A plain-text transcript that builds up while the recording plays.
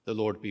The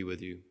Lord be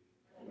with you.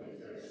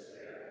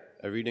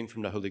 A reading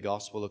from the Holy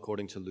Gospel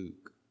according to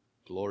Luke.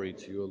 Glory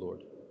to you, O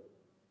Lord.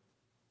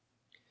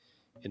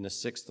 In the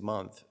 6th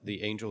month,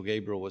 the angel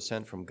Gabriel was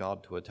sent from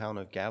God to a town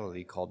of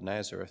Galilee called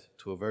Nazareth,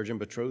 to a virgin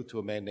betrothed to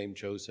a man named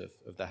Joseph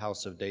of the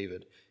house of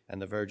David,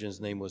 and the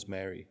virgin's name was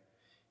Mary.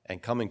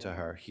 And coming to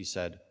her, he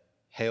said,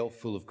 "Hail,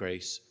 full of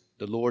grace,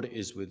 the Lord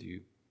is with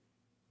you."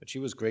 But she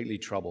was greatly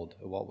troubled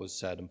at what was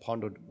said, and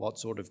pondered what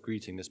sort of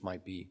greeting this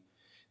might be.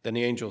 Then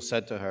the angel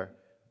said to her,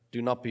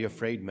 "Do not be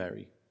afraid,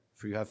 Mary,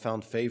 for you have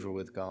found favor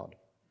with God.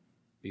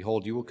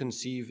 Behold, you will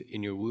conceive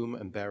in your womb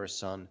and bear a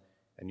son,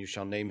 and you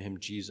shall name him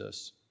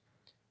Jesus.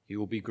 He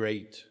will be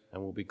great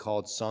and will be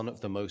called Son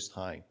of the Most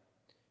High.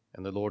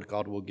 And the Lord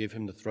God will give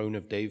him the throne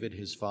of David,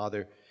 his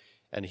father,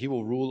 and he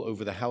will rule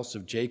over the house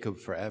of Jacob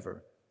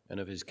forever, and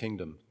of his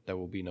kingdom there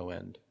will be no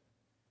end."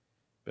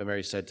 But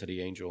Mary said to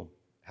the angel,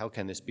 "How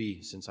can this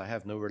be, since I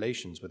have no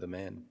relations with a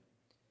man?"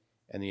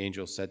 And the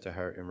angel said to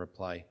her in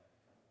reply,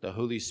 "The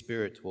Holy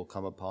Spirit will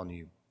come upon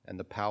you, and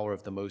the power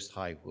of the Most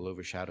High will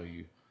overshadow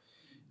you.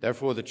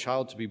 Therefore the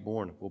child to be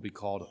born will be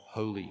called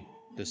Holy,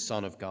 the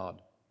Son of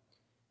God.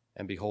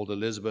 And behold,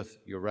 Elizabeth,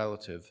 your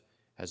relative,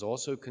 has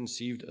also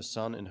conceived a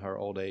son in her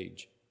old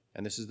age,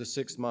 and this is the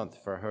 6th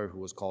month for her who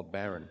was called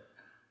barren,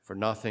 for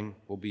nothing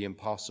will be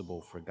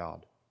impossible for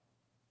God."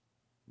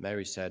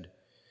 Mary said,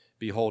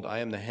 "Behold, I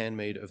am the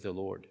handmaid of the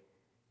Lord.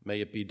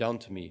 May it be done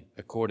to me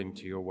according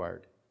to your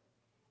word."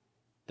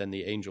 Then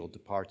the angel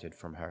departed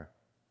from her.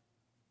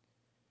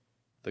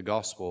 The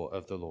Gospel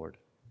of the Lord.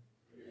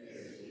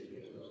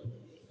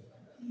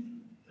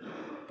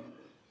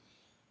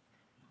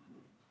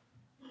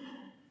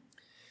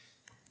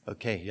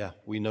 Okay, yeah,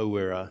 we know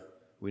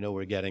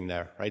we're getting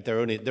there, right? There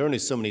are only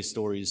so many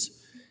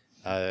stories,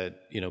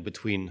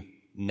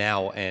 between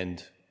now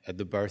and at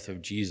the birth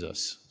of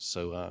Jesus.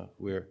 So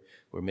we're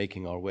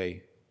making our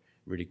way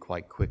really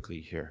quite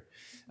quickly here.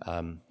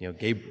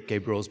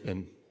 Gabriel's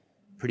been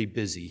pretty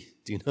busy.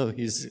 Do you know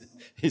he's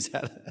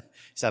had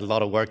a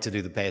lot of work to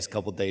do the past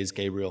couple of days,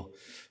 Gabriel.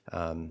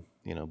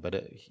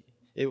 But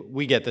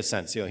we get the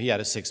sense. He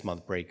had a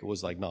 6-month break. It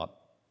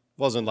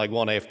wasn't like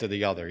one after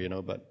the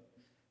other. But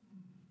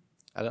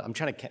I'm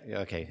trying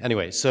to. Okay.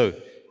 Anyway, so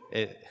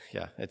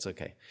it's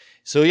okay.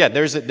 So yeah,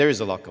 there is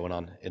a lot going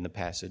on in the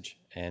passage,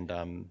 and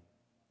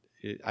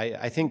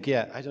I think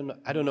I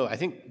don't know. I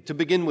think to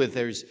begin with,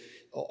 there's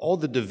all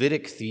the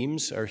Davidic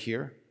themes are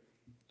here,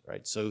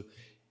 right? So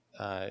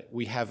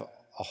we have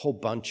a whole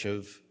bunch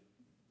of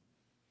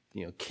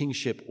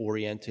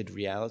kingship-oriented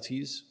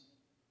realities,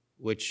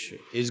 which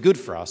is good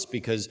for us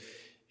because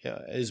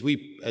as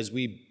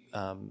we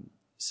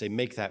say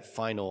make that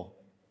final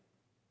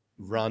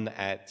run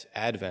at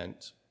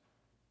Advent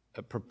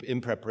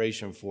in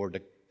preparation for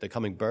the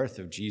coming birth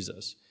of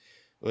Jesus,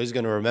 we're always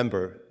going to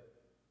remember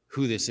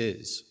who this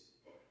is,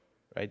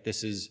 right?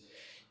 This is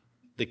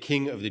the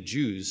King of the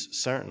Jews,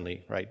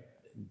 certainly, right?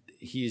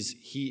 He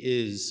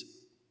is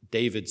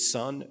David's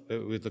son.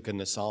 We look in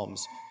the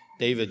Psalms,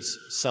 David's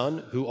son,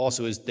 who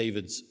also is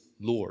David's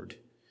Lord.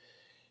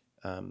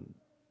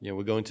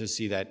 We're going to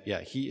see that,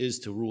 he is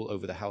to rule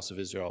over the house of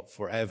Israel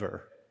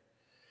forever.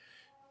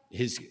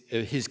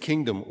 His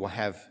kingdom will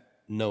have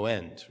no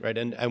end, right?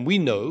 And we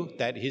know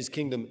that his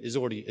kingdom is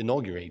already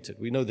inaugurated.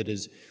 We know that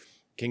his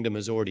kingdom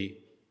has already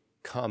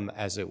come,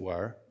 as it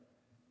were,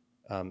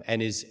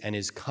 and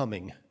is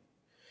coming.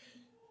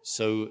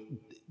 So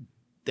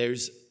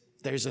there's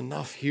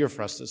enough here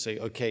for us to say,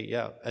 okay,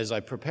 as I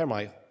prepare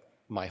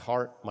my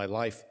heart, my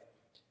life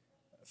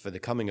for the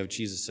coming of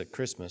Jesus at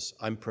Christmas,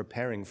 I'm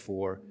preparing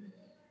for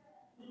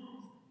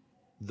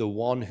the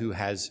one who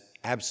has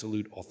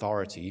absolute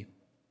authority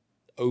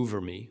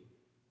over me,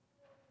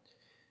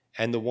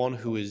 and the one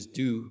who is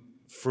due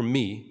for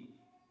me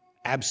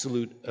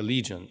absolute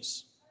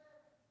allegiance.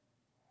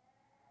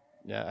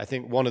 Yeah, I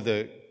think one of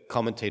the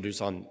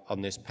commentators on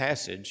this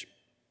passage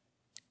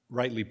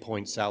rightly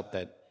points out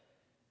that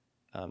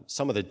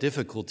some of the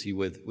difficulty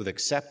with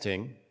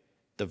accepting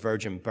the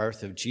virgin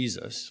birth of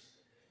Jesus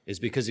is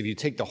because if you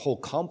take the whole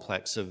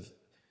complex of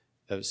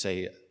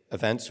say,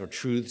 events or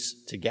truths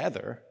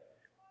together,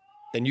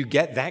 then you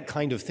get that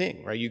kind of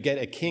thing, right? You get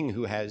a king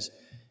who has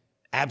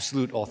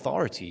absolute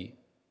authority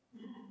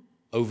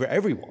over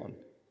everyone.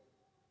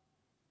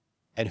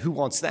 And who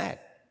wants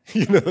that?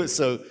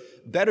 So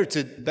better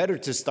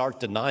to start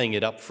denying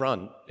it up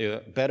front.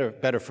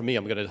 Better for me,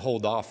 I'm going to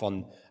hold off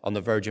on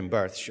the virgin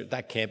birth. Sure,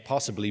 that can't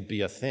possibly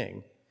be a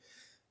thing.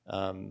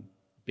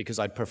 Because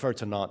I'd prefer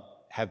to not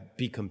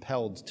be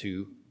compelled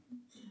to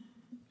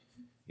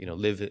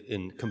live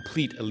in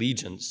complete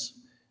allegiance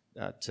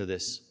to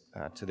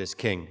this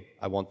king.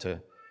 I want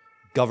to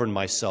govern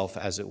myself,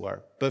 as it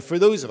were. But for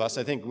those of us,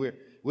 I think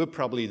we're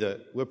probably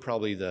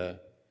the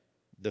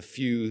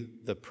few,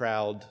 the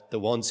proud, the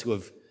ones who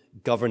have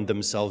governed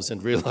themselves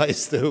and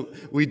realized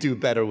that we do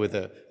better with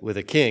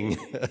a king,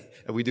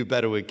 and we do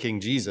better with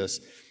King Jesus.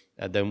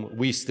 And then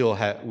we still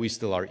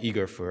are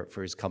eager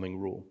for his coming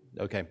rule.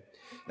 Okay,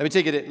 let me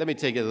take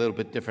it a little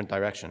bit different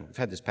direction. We've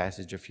had this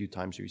passage a few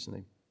times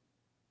recently.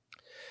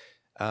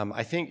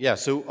 I think, yeah,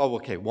 so,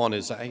 okay, one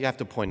is you have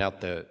to point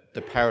out the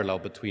parallel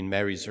between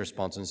Mary's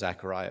response and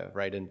Zechariah,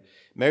 right? And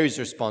Mary's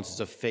response is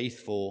a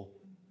faithful,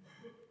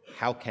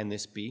 how can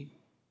this be?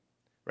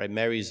 Right?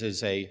 Mary's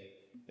is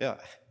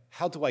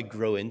how do I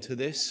grow into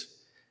this?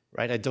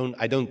 Right? I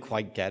don't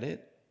quite get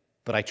it,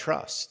 but I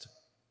trust.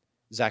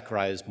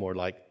 Zechariah is more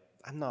like,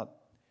 I'm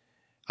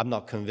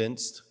not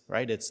convinced,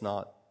 right? It's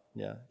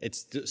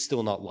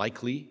still not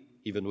likely,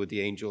 even with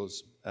the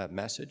angel's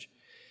message.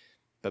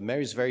 But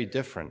Mary's very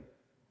different,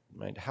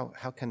 right?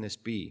 How can this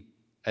be?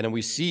 And then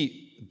we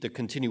see the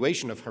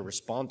continuation of her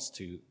response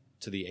to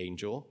the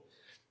angel.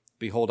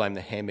 Behold, I'm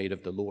the handmaid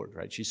of the Lord,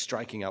 right? She's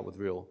striking out with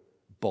real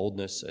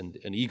boldness and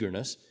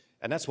eagerness.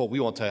 And that's what we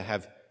want to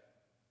have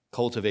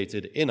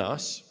cultivated in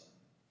us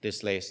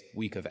this last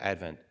week of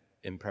Advent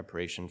in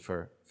preparation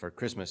for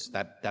Christmas.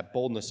 That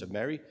boldness of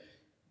Mary,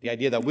 the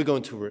idea that we're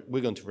going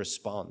to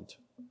respond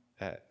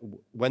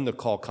when the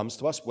call comes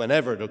to us,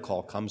 whenever the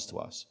call comes to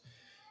us.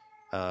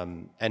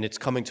 And it's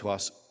coming to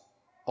us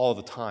all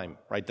the time,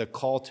 right? The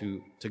call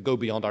to go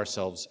beyond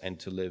ourselves and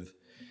to live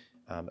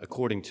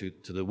according to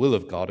the will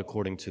of God,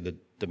 according to the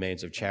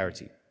demands of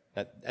charity.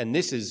 And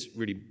this is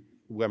really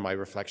where my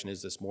reflection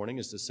is this morning,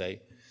 is to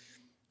say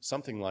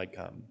something like,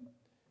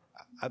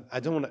 I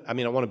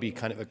want to be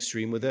kind of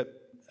extreme with it.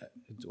 I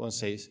want to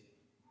say,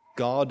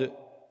 God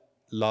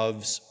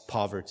loves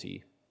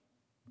poverty.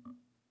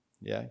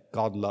 Yeah,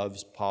 God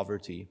loves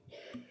poverty.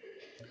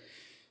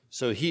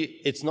 So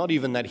it's not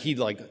even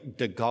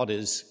that God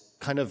is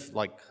kind of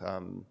like,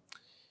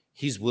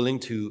 he's willing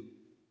to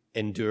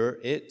endure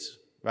it,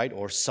 right?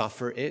 Or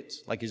suffer it,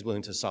 like he's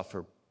willing to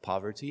suffer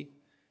poverty.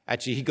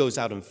 Actually, he goes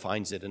out and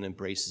finds it and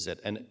embraces it.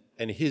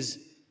 And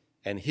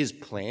his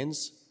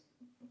plans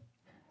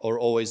are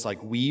always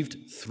like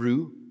weaved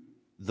through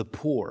the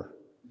poor,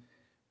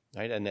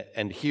 right?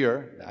 And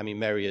here,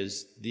 Mary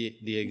is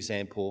the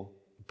example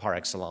par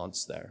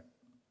excellence there,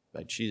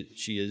 right?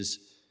 She is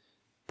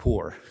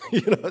poor,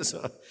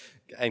 So,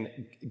 and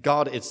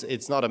God,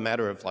 it's not a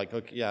matter of like,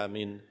 okay, yeah,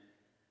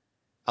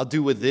 I'll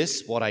do with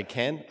this what I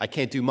can. I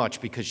can't do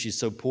much because she's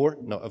so poor.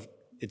 No,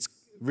 it's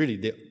really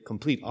the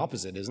complete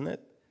opposite, isn't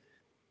it?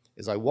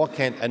 It's like, what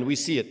can, and we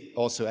see it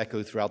also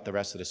echoed throughout the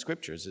rest of the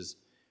scriptures, is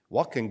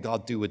what can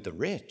God do with the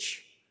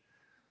rich?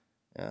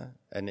 Yeah,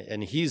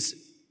 and he's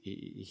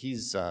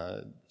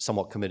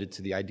somewhat committed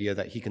to the idea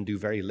that he can do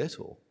very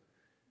little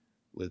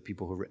with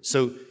people who are rich.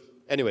 So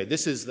anyway,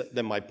 this is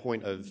then my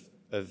point of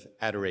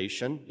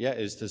adoration,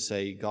 is to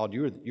say, God,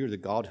 you're the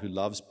God who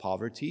loves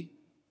poverty,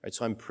 right?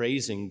 So I'm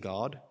praising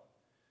God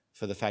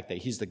for the fact that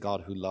he's the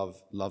God who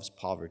loves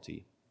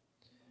poverty,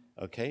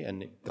 okay?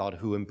 And God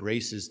who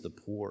embraces the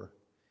poor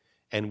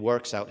and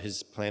works out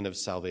his plan of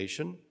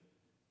salvation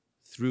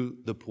through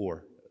the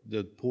poor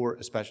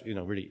especially,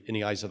 really in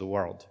the eyes of the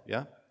world,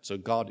 yeah? So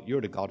God,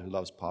 you're the God who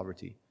loves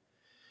poverty.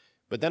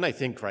 But then I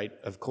think, right,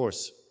 of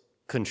course,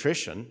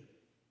 contrition,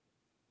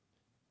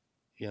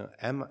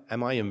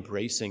 am I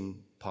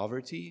embracing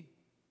poverty?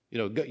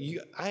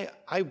 I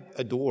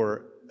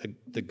adore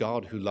the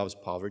God who loves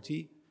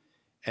poverty,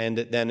 and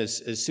then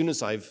as soon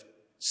as I've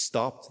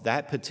stopped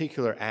that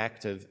particular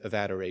act of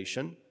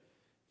adoration,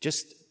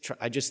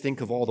 I just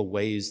think of all the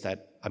ways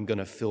that I'm going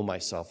to fill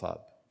myself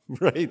up,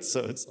 right?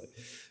 So it's like,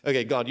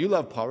 okay, God, you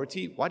love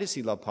poverty. Why does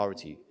he love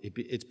poverty?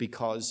 It's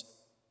because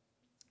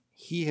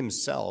he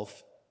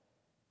himself,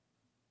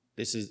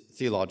 this is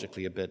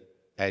theologically a bit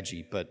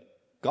edgy, but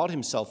God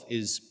himself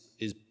is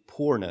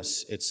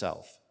poorness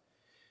itself.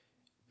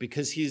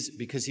 Because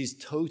he's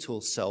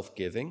total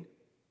self-giving,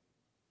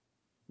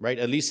 right?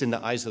 At least in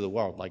the eyes of the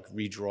world, like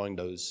redrawing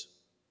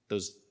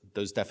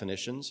those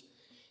definitions,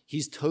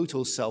 he's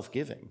total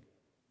self-giving.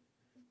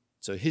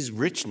 So his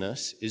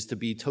richness is to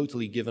be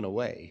totally given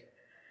away,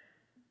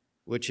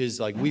 which is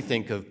like we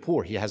think of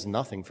poor. He has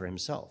nothing for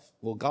himself.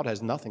 Well, God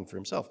has nothing for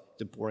himself,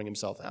 to pouring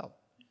himself out.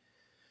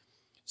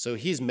 So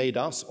he's made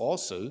us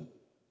also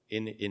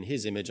in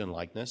his image and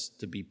likeness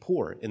to be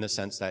poor, in the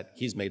sense that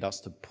he's made us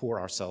to pour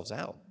ourselves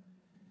out,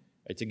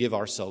 right? To give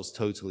ourselves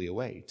totally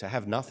away, to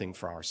have nothing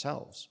for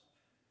ourselves,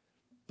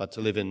 but to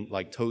live in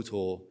like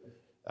total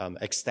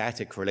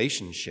ecstatic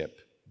relationship,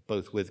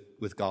 both with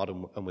God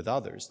and with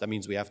others. That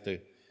means we have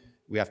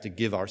to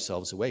give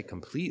ourselves away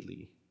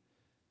completely.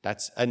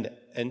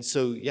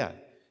 So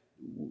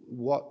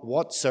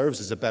what serves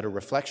as a better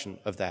reflection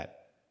of that,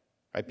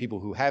 right? People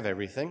who have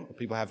everything, or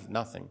people who have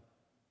nothing.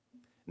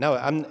 Now,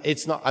 I'm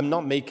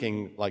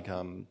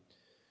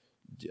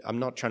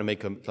not trying to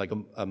make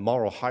a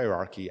moral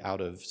hierarchy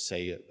out of,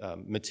 say,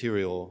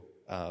 material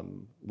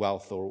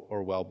wealth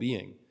or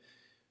well-being,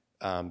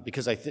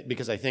 because I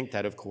think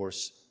that, of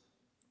course,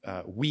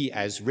 we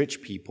as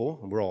rich people,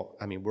 we're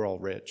all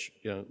rich.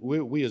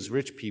 We as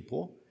rich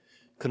people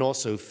can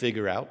also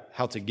figure out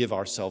how to give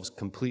ourselves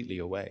completely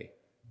away.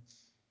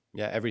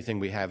 Yeah, everything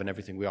we have and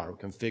everything we are, we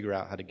can figure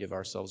out how to give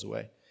ourselves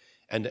away,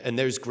 and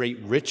there's great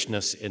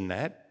richness in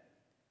that.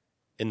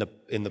 In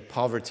the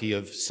poverty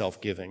of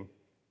self-giving.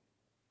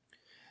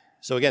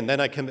 So again,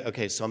 then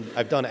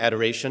I've done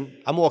adoration.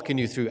 I'm walking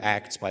you through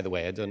Acts, by the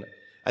way.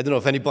 I don't know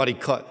if anybody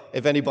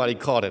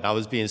caught it. I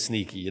was being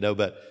sneaky,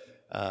 but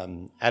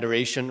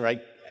adoration,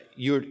 right?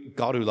 You're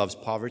God who loves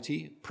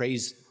poverty.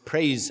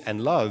 Praise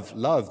and love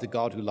the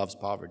God who loves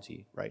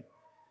poverty, right?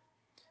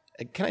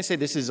 And can I say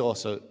this is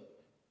also,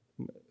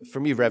 for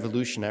me,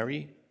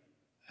 revolutionary?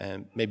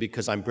 And maybe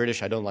because I'm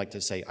British, I don't like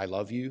to say I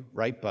love you,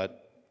 right? But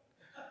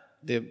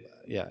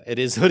it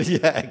is.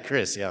 Yeah,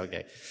 Chris. Yeah,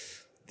 okay.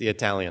 The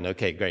Italian.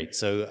 Okay, great.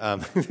 So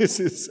this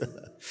is,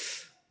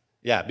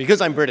 because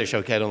I'm British.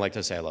 Okay, I don't like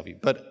to say I love you,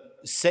 but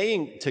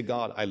saying to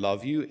God I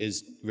love you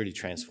is really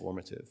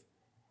transformative.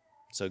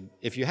 So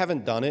if you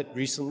haven't done it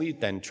recently,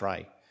 then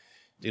try.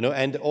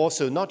 And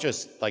also not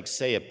just like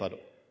say it, but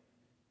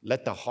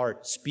let the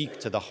heart speak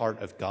to the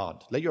heart of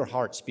God. Let your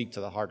heart speak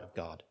to the heart of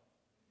God.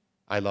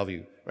 I love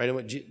you, right? And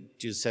what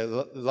Jesus said,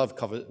 love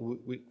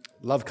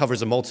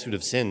covers a multitude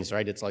of sins,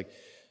 right? It's like,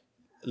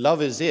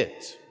 love is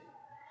it.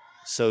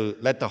 So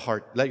let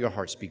your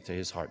heart speak to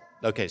his heart.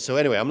 Okay, so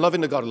anyway, I'm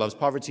loving the God who loves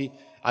poverty.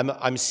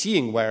 I'm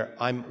seeing where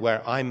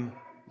I'm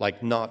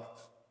like not,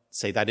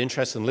 say, that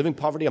interested in living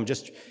poverty.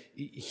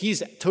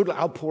 He's total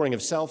outpouring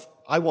of self.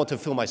 I want to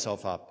fill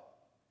myself up.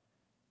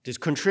 There's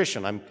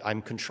contrition.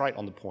 I'm contrite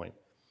on the point.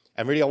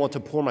 And really I want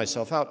to pour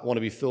myself out. I want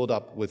to be filled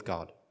up with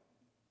God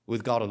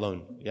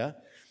alone, yeah?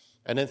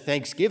 And then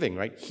thanksgiving,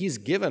 right? He's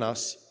given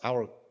us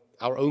our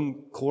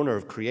own corner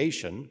of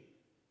creation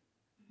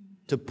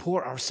to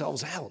pour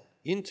ourselves out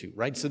into,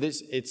 right? So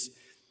it's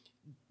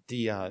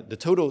the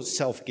total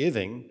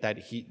self-giving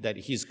that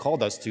he's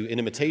called us to in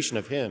imitation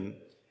of him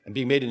and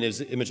being made in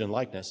his image and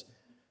likeness.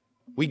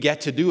 We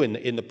get to do in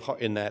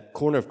that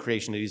corner of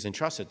creation that he's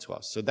entrusted to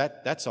us. So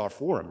that's our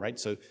forum, right?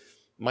 So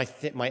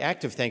my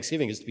act of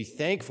thanksgiving is to be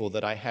thankful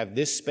that I have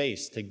this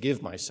space to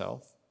give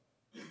myself.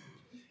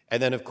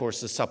 And then, of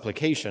course, the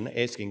supplication,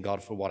 asking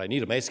God for what I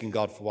need. I'm asking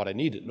God for what I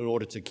need in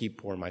order to keep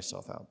pouring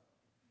myself out.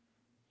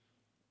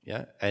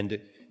 Yeah,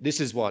 and this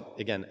is what,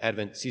 again,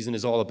 Advent season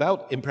is all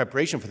about in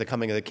preparation for the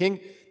coming of the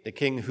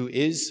King who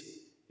is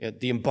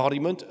the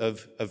embodiment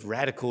of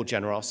radical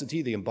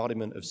generosity, the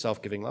embodiment of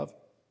self-giving love.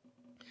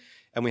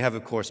 And we have,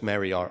 of course,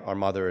 Mary, our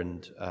mother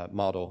and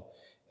model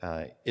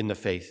in the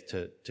faith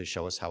to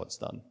show us how it's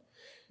done.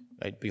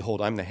 Right?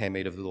 Behold, I'm the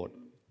handmaid of the Lord.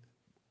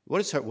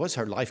 What's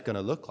her life going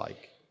to look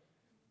like?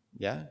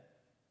 Yeah?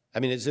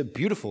 I mean, it's a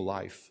beautiful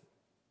life.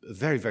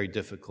 Very, very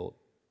difficult.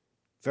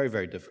 Very,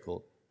 very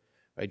difficult.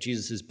 Right?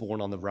 Jesus is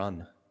born on the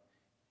run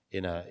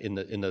in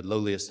the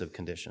lowliest of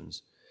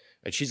conditions.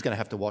 Right? She's going to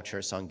have to watch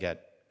her son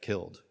get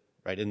killed,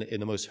 right? In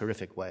the most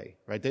horrific way,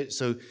 right?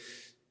 So,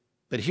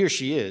 but here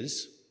she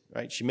is,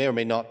 right? She may or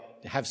may not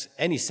have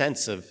any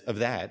sense of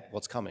that,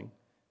 what's coming.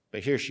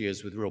 But here she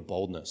is with real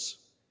boldness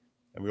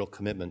and real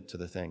commitment to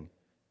the thing.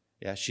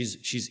 Yeah,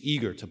 she's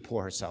eager to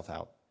pour herself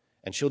out.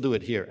 And she'll do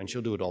it here, and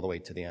she'll do it all the way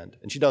to the end.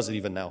 And she does it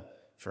even now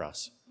for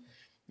us.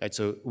 Right?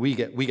 So we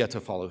get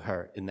to follow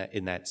her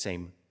in that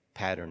same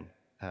pattern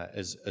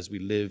as we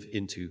live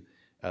into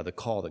the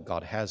call that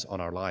God has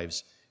on our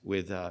lives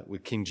with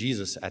King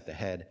Jesus at the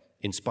head,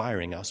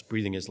 inspiring us,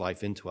 breathing his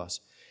life into us,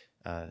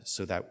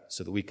 so that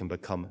we can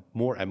become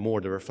more and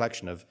more the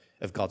reflection of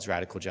God's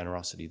radical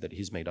generosity that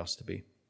he's made us to be.